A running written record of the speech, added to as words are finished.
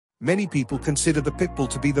Many people consider the pit bull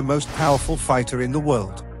to be the most powerful fighter in the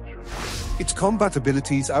world. Its combat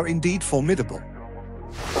abilities are indeed formidable.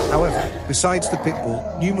 However, besides the pit bull,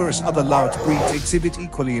 numerous other large breeds exhibit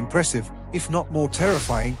equally impressive, if not more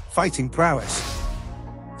terrifying, fighting prowess.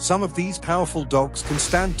 Some of these powerful dogs can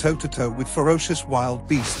stand toe-to-toe with ferocious wild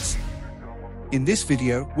beasts. In this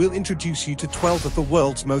video, we'll introduce you to 12 of the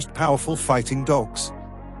world's most powerful fighting dogs.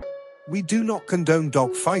 We do not condone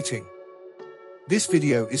dog fighting. This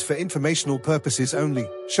video is for informational purposes only,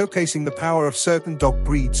 showcasing the power of certain dog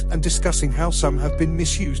breeds and discussing how some have been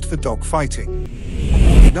misused for dog fighting.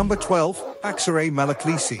 Number 12, Aksaray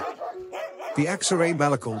Malaklisi. The Aksaray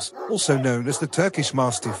Malakals, also known as the Turkish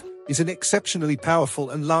Mastiff, is an exceptionally powerful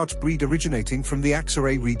and large breed originating from the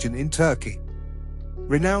Aksaray region in Turkey.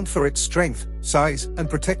 Renowned for its strength, size, and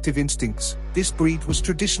protective instincts, this breed was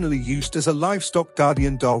traditionally used as a livestock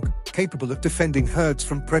guardian dog, capable of defending herds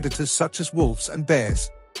from predators such as wolves and bears.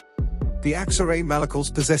 The Aksaray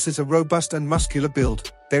Malakals possesses a robust and muscular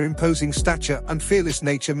build. Their imposing stature and fearless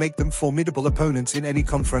nature make them formidable opponents in any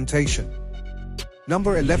confrontation.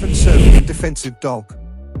 Number 11, Serbian Defensive Dog.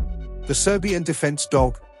 The Serbian Defense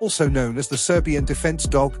Dog, also known as the Serbian Defense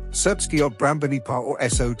Dog, Srpski odbrambeni pes or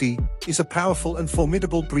SOD, is a powerful and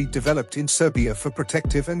formidable breed developed in Serbia for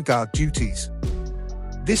protective and guard duties.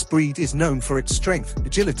 This breed is known for its strength,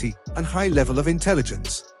 agility, and high level of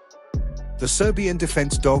intelligence. The Serbian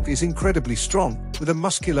Defense Dog is incredibly strong, with a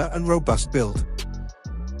muscular and robust build.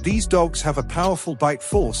 These dogs have a powerful bite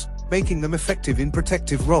force, making them effective in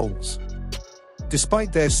protective roles.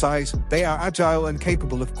 Despite their size, they are agile and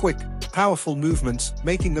capable of quick, powerful movements,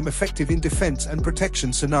 making them effective in defense and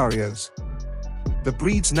protection scenarios. The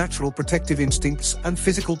breed's natural protective instincts and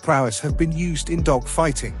physical prowess have been used in dog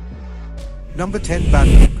fighting. Number 10,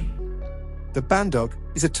 Bandog. The Bandog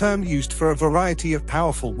is a term used for a variety of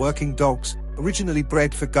powerful working dogs, originally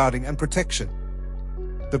bred for guarding and protection.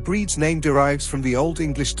 The breed's name derives from the Old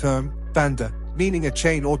English term, banda, meaning a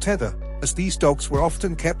chain or tether, as these dogs were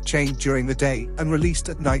often kept chained during the day and released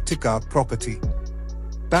at night to guard property.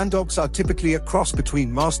 Bandogs are typically a cross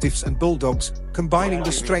between mastiffs and bulldogs, combining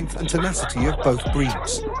the strength and tenacity of both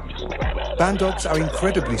breeds. Bandogs are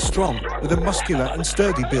incredibly strong, with a muscular and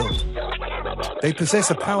sturdy build. They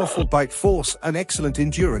possess a powerful bite force and excellent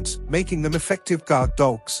endurance, making them effective guard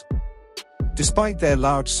dogs. Despite their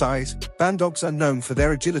large size, Bandogs are known for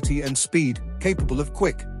their agility and speed, capable of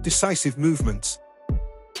quick, decisive movements.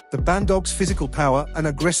 The Bandog's physical power and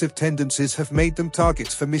aggressive tendencies have made them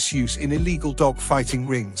targets for misuse in illegal dog fighting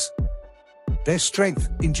rings. Their strength,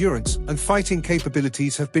 endurance, and fighting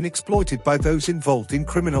capabilities have been exploited by those involved in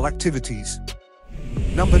criminal activities.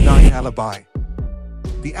 Number 9, Alabai.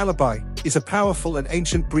 The Alabai is a powerful and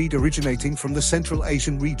ancient breed originating from the Central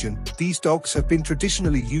Asian region. These dogs have been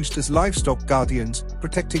traditionally used as livestock guardians,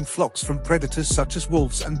 protecting flocks from predators such as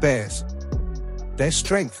wolves and bears. Their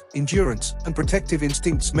strength, endurance, and protective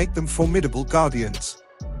instincts make them formidable guardians.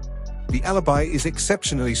 The Alabai is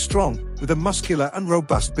exceptionally strong, with a muscular and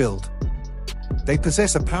robust build. They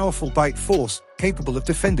possess a powerful bite force, capable of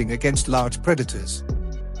defending against large predators.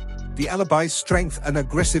 The Alabai's strength and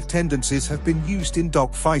aggressive tendencies have been used in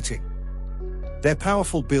dog fighting. Their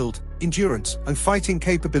powerful build, endurance, and fighting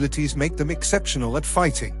capabilities make them exceptional at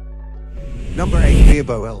fighting. Number 8,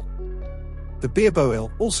 Beerboel. The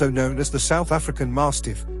Beerboel, also known as the South African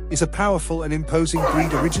Mastiff, is a powerful and imposing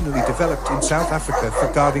breed originally developed in South Africa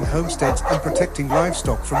for guarding homesteads and protecting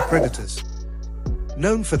livestock from predators.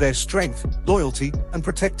 Known for their strength, loyalty, and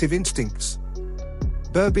protective instincts,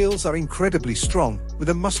 Beerboels are incredibly strong, with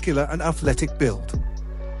a muscular and athletic build.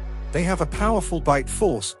 They have a powerful bite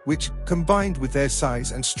force, which, combined with their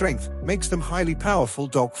size and strength, makes them highly powerful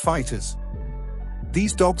dog fighters.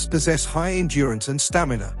 These dogs possess high endurance and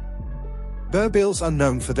stamina. Beerboels are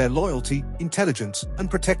known for their loyalty, intelligence,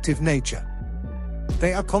 and protective nature.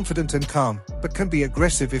 They are confident and calm, but can be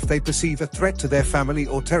aggressive if they perceive a threat to their family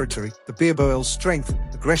or territory. The Beerboel's strength,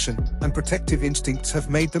 aggression, and protective instincts have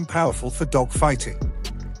made them powerful for dog fighting.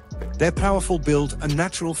 Their powerful build and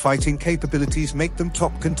natural fighting capabilities make them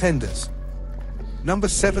top contenders. Number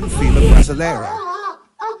 7, Fila Brasileiro.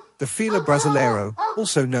 The Fila Brasileiro,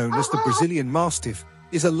 also known as the Brazilian Mastiff,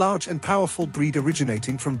 is a large and powerful breed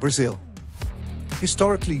originating from Brazil.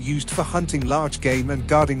 Historically used for hunting large game and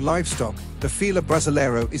guarding livestock, the Fila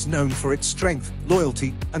Brasileiro is known for its strength,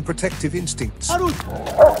 loyalty, and protective instincts.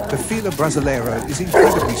 The Fila Brasileiro is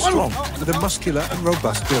incredibly strong, with a muscular and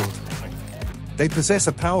robust build. They possess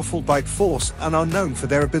a powerful bite force and are known for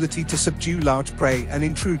their ability to subdue large prey and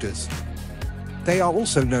intruders. They are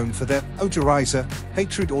also known for their ojeriza,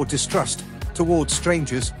 hatred or distrust, towards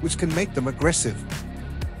strangers, which can make them aggressive.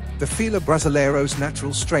 The Fila Brasileiro's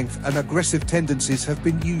natural strength and aggressive tendencies have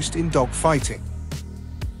been used in dog fighting.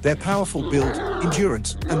 Their powerful build,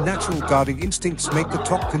 endurance, and natural guarding instincts make the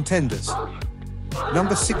top contenders.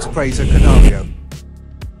 Number 6. Presa Canario.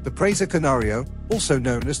 The Presa Canario, also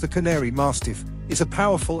known as the Canary Mastiff, is a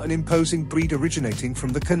powerful and imposing breed originating from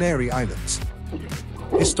the Canary Islands.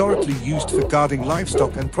 Historically used for guarding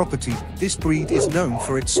livestock and property, this breed is known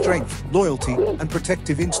for its strength, loyalty, and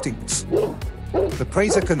protective instincts. The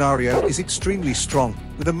Presa Canario is extremely strong,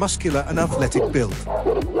 with a muscular and athletic build.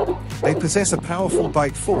 They possess a powerful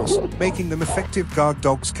bite force, making them effective guard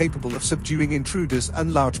dogs capable of subduing intruders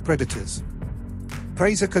and large predators.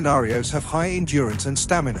 Presa Canarios have high endurance and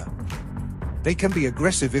stamina. They can be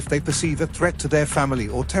aggressive if they perceive a threat to their family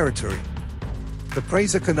or territory. The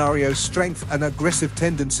Presa Canario's strength and aggressive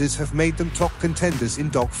tendencies have made them top contenders in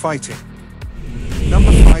dog fighting.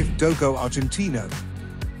 Number 5. Dogo Argentino.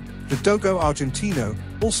 The Dogo Argentino,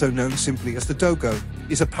 also known simply as the Dogo,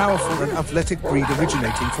 is a powerful and athletic breed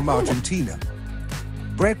originating from Argentina.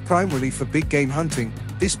 Bred primarily for big game hunting,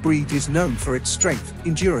 this breed is known for its strength,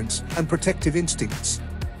 endurance, and protective instincts.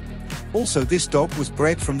 Also, this dog was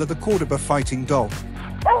bred from the Cordoba fighting dog.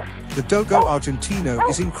 The Dogo Argentino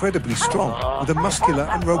is incredibly strong, with a muscular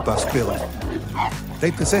and robust build.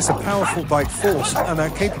 They possess a powerful bite force and are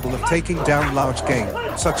capable of taking down large game,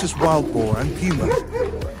 such as wild boar and puma.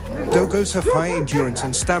 Dogos have high endurance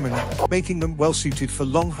and stamina, making them well-suited for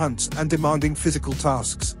long hunts and demanding physical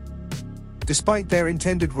tasks. Despite their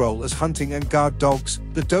intended role as hunting and guard dogs,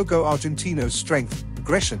 the Dogo Argentino's strength,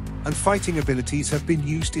 aggression, and fighting abilities have been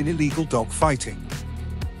used in illegal dog fighting.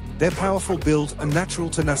 Their powerful build and natural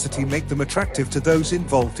tenacity make them attractive to those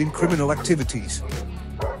involved in criminal activities.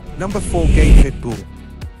 Number 4. Game Pit Bull.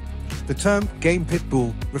 The term game pit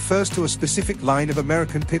bull refers to a specific line of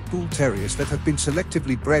American pit bull terriers that have been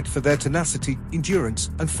selectively bred for their tenacity, endurance,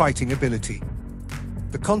 and fighting ability.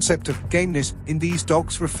 The concept of gameness in these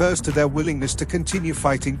dogs refers to their willingness to continue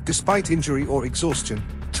fighting despite injury or exhaustion,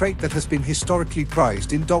 a trait that has been historically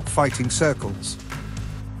prized in dog fighting circles.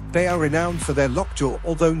 They are renowned for their lockjaw.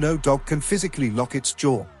 Although no dog can physically lock its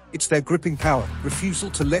jaw, it's their gripping power, refusal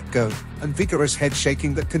to let go, and vigorous head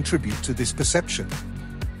shaking that contribute to this perception.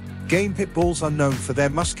 Game pit bulls are known for their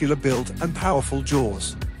muscular build and powerful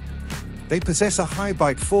jaws. They possess a high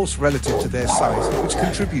bite force relative to their size, which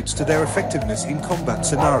contributes to their effectiveness in combat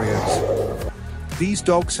scenarios. These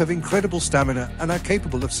dogs have incredible stamina and are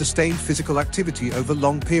capable of sustained physical activity over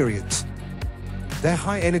long periods. Their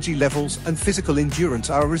high energy levels and physical endurance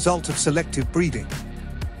are a result of selective breeding.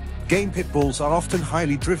 Game pit bulls are often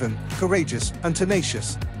highly driven, courageous, and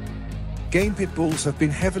tenacious. Game pit bulls have been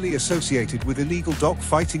heavily associated with illegal dog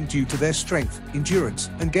fighting due to their strength, endurance,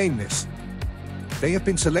 and gameness. They have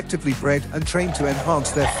been selectively bred and trained to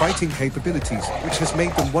enhance their fighting capabilities, which has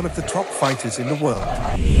made them one of the top fighters in the world.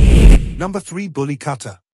 Number 3. Bully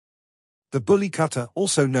Cutter. The Bully Cutter,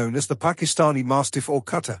 also known as the Pakistani Mastiff or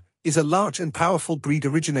Cutter, is a large and powerful breed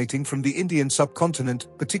originating from the Indian subcontinent,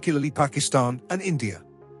 particularly Pakistan and India.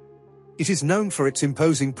 It is known for its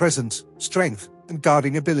imposing presence, strength, and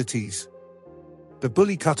guarding abilities. The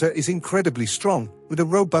Bully Cutter is incredibly strong, with a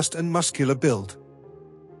robust and muscular build.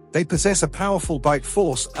 They possess a powerful bite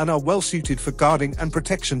force and are well-suited for guarding and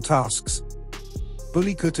protection tasks.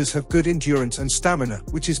 Bully Cutters have good endurance and stamina,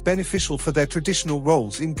 which is beneficial for their traditional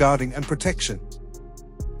roles in guarding and protection.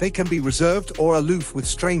 They can be reserved or aloof with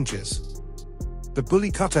strangers. The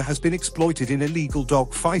Bully Cutter has been exploited in illegal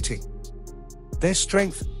dog fighting. Their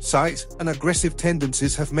strength, size, and aggressive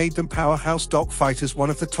tendencies have made them powerhouse dog fighters,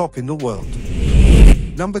 one of the top in the world.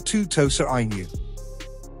 Number 2. Tosa Inu.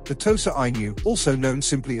 The Tosa Inu, also known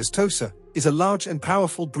simply as Tosa, is a large and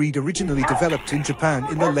powerful breed originally developed in Japan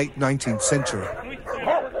in the late 19th century.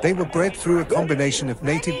 They were bred through a combination of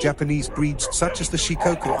native Japanese breeds such as the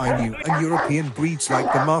Shikoku Inu and European breeds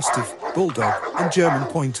like the Mastiff, Bulldog, and German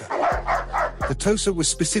Pointer. The Tosa was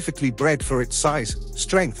specifically bred for its size,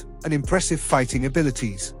 strength, and impressive fighting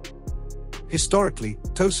abilities. Historically,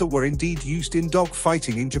 Tosa were indeed used in dog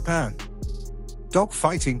fighting in Japan. Dog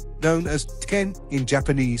fighting, known as Ken in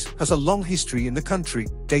Japanese, has a long history in the country,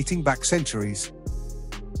 dating back centuries.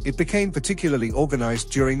 It became particularly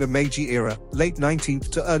organized during the Meiji era, late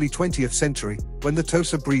 19th to early 20th century, when the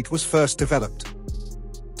Tosa breed was first developed.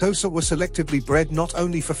 Tosa were selectively bred not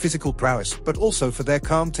only for physical prowess but also for their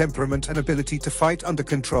calm temperament and ability to fight under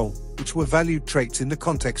control, which were valued traits in the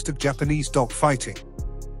context of Japanese dog fighting.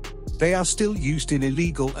 They are still used in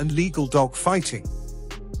illegal and legal dog fighting.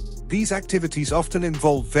 These activities often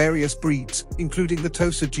involve various breeds, including the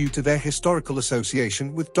Tosa, due to their historical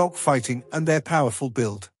association with dog fighting and their powerful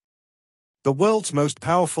build. The world's most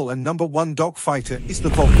powerful and #1 dog fighter is the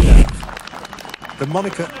Volkodav. The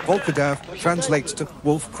moniker, Volkodav, translates to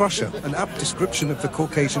wolf crusher, an apt description of the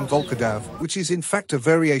Caucasian Volkodav, which is in fact a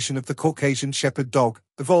variation of the Caucasian shepherd dog,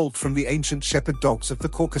 evolved from the ancient shepherd dogs of the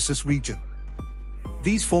Caucasus region.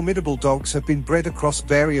 These formidable dogs have been bred across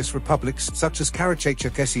various republics such as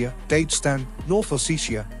Karachay-Cherkessia, Dagestan, North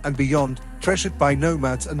Ossetia, and beyond, treasured by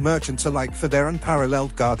nomads and merchants alike for their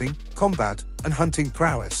unparalleled guarding, combat, and hunting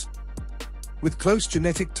prowess. With close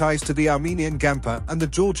genetic ties to the Armenian Gampa and the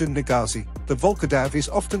Georgian Negazi, the Volkodav is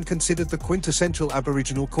often considered the quintessential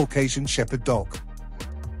Aboriginal Caucasian shepherd dog.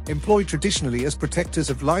 Employed traditionally as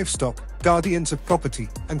protectors of livestock, guardians of property,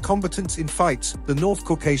 and combatants in fights, the North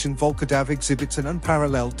Caucasian Volkodav exhibits an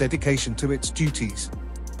unparalleled dedication to its duties.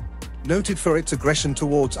 Noted for its aggression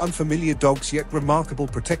towards unfamiliar dogs yet remarkable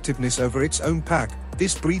protectiveness over its own pack,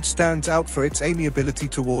 this breed stands out for its amiability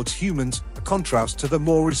towards humans, a contrast to the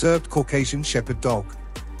more reserved Caucasian shepherd dog.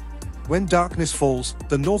 When darkness falls,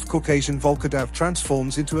 the North Caucasian Volkodav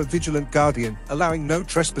transforms into a vigilant guardian, allowing no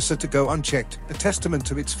trespasser to go unchecked, a testament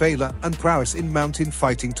to its valor and prowess in mountain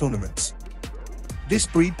fighting tournaments. This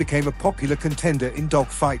breed became a popular contender in dog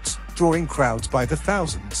fights, drawing crowds by the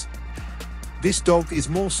thousands. This dog is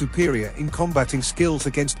more superior in combating skills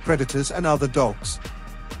against predators and other dogs.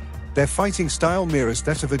 Their fighting style mirrors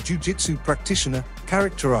that of a jiu-jitsu practitioner,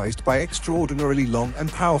 characterized by extraordinarily long and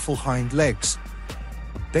powerful hind legs.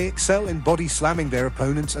 They excel in body slamming their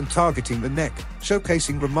opponents and targeting the neck,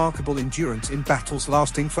 showcasing remarkable endurance in battles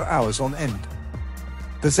lasting for hours on end.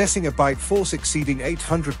 Possessing a bite force exceeding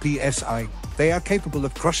 800 psi, they are capable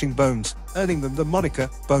of crushing bones, earning them the moniker,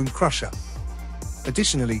 Bone Crusher.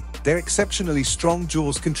 Additionally, their exceptionally strong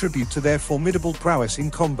jaws contribute to their formidable prowess in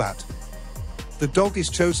combat. The dog is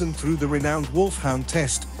chosen through the renowned Wolfhound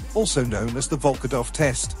test, also known as the Volkodav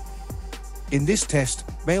test. In this test,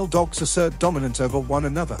 male dogs assert dominance over one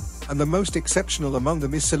another, and the most exceptional among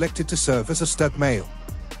them is selected to serve as a stud male.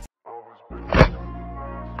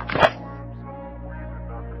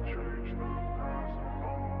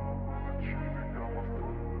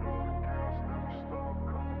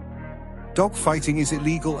 Dog fighting is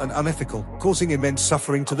illegal and unethical, causing immense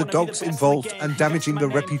suffering to the dogs involved and damaging the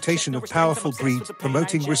reputation of powerful breed.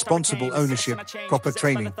 Promoting responsible ownership, proper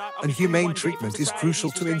training, and humane treatment is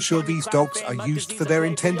crucial to ensure these dogs are used for their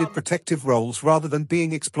intended protective roles rather than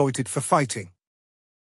being exploited for fighting.